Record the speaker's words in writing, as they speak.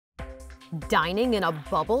Dining in a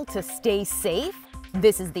bubble to stay safe?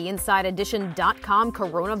 This is the InsideEdition.com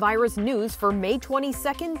coronavirus news for May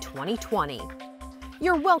 22nd, 2020.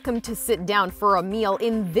 You're welcome to sit down for a meal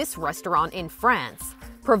in this restaurant in France,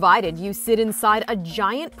 provided you sit inside a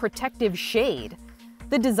giant protective shade.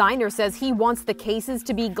 The designer says he wants the cases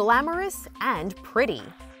to be glamorous and pretty.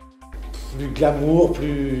 Plus glamour,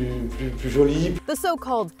 plus joli. The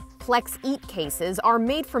so-called Plex'Eat cases are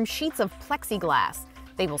made from sheets of plexiglass.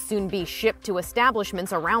 They will soon be shipped to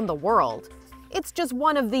establishments around the world. It's just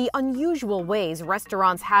one of the unusual ways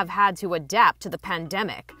restaurants have had to adapt to the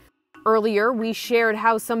pandemic. Earlier, we shared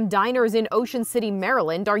how some diners in Ocean City,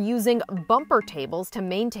 Maryland are using bumper tables to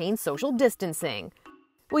maintain social distancing.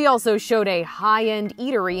 We also showed a high-end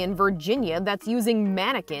eatery in Virginia that's using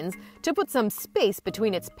mannequins to put some space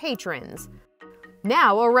between its patrons.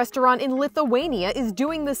 Now, a restaurant in Lithuania is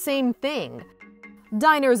doing the same thing.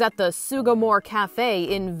 Diners at the Sugomor Cafe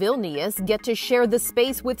in Vilnius get to share the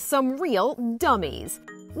space with some real dummies.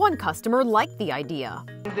 One customer liked the idea.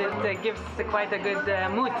 It gives quite a good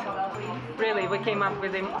mood. Really, we came up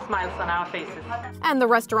with smiles on our faces. And the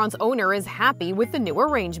restaurant's owner is happy with the new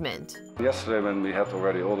arrangement. Yesterday, when we had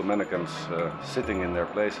already all the mannequins sitting in their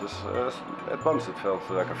places, at once it felt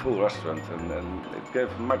like a full restaurant, and it gave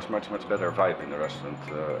a much better vibe in the restaurant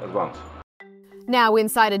at once. Now,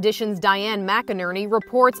 Inside Edition's Diane McInerney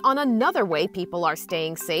reports on another way people are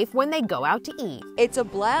staying safe when they go out to eat. It's a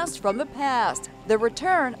blast from the past, the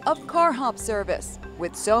return of car hop service.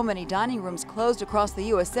 With so many dining rooms closed across the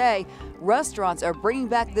USA, restaurants are bringing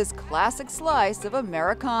back this classic slice of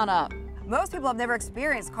Americana. Most people have never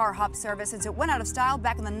experienced car hop service since it went out of style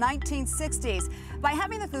back in the 1960s. By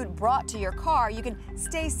having the food brought to your car, you can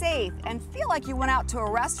stay safe and feel like you went out to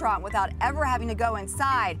a restaurant without ever having to go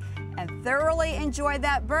inside and thoroughly enjoy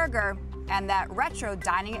that burger and that retro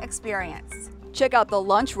dining experience. Check out the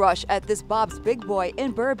lunch rush at this Bob's Big Boy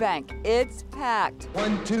in Burbank. It's packed.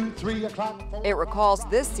 1, 2, 3 o'clock. It recalls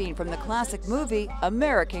this scene from the classic movie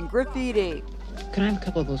American Graffiti. Can I have a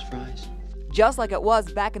couple of those fries? Just like it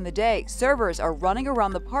was back in the day, servers are running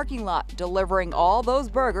around the parking lot delivering all those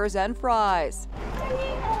burgers and fries. How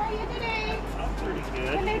are you today? I'm pretty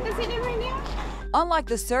good. Can I have the seat right now? Unlike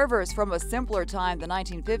the servers from a simpler time, the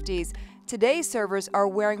 1950s, today's servers are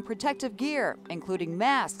wearing protective gear, including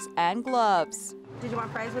masks and gloves. Did you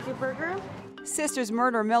want fries with your burger? Sisters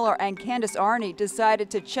Myrna Miller and Candace Arney decided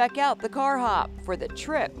to check out the car hop for the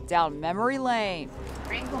trip down memory lane.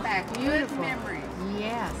 Bring back beautiful memories.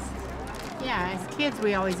 Yes. Yeah, as kids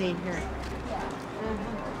we always ate here.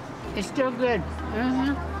 It's still good.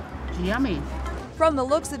 It's yummy. From the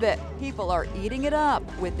looks of it, people are eating it up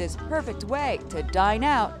with this perfect way to dine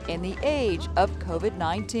out in the age of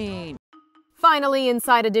COVID-19. Finally,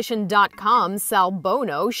 InsideEdition.com's Sal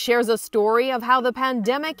Bono shares a story of how the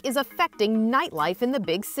pandemic is affecting nightlife in the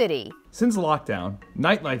big city. Since lockdown,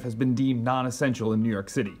 nightlife has been deemed non-essential in New York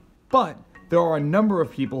City. But there are a number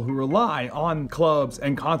of people who rely on clubs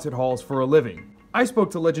and concert halls for a living. I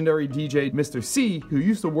spoke to legendary DJ Mr. C, who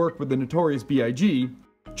used to work with the Notorious B.I.G.,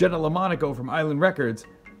 Jenna LaMonaco from Island Records,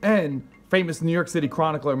 and famous New York City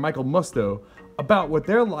chronicler Michael Musto about what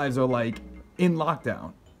their lives are like in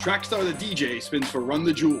lockdown. Trackstar the DJ spins for Run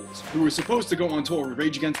the Jewels, who were supposed to go on tour with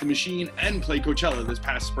Rage Against the Machine and play Coachella this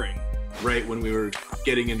past spring. Right when we were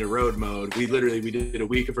getting into road mode, we did a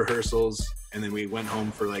week of rehearsals, and then we went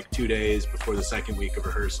home for like 2 days before the second week of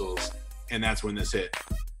rehearsals, and that's when this hit.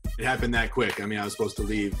 It happened that quick. I mean, I was supposed to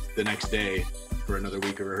leave the next day for another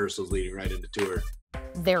week of rehearsals leading right into tour.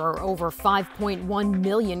 There are over 5.1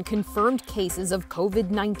 million confirmed cases of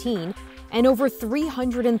COVID-19 and over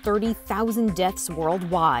 330,000 deaths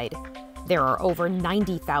worldwide. There are over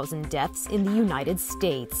 90,000 deaths in the United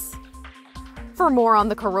States. For more on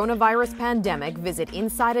the coronavirus pandemic, visit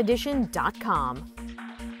InsideEdition.com.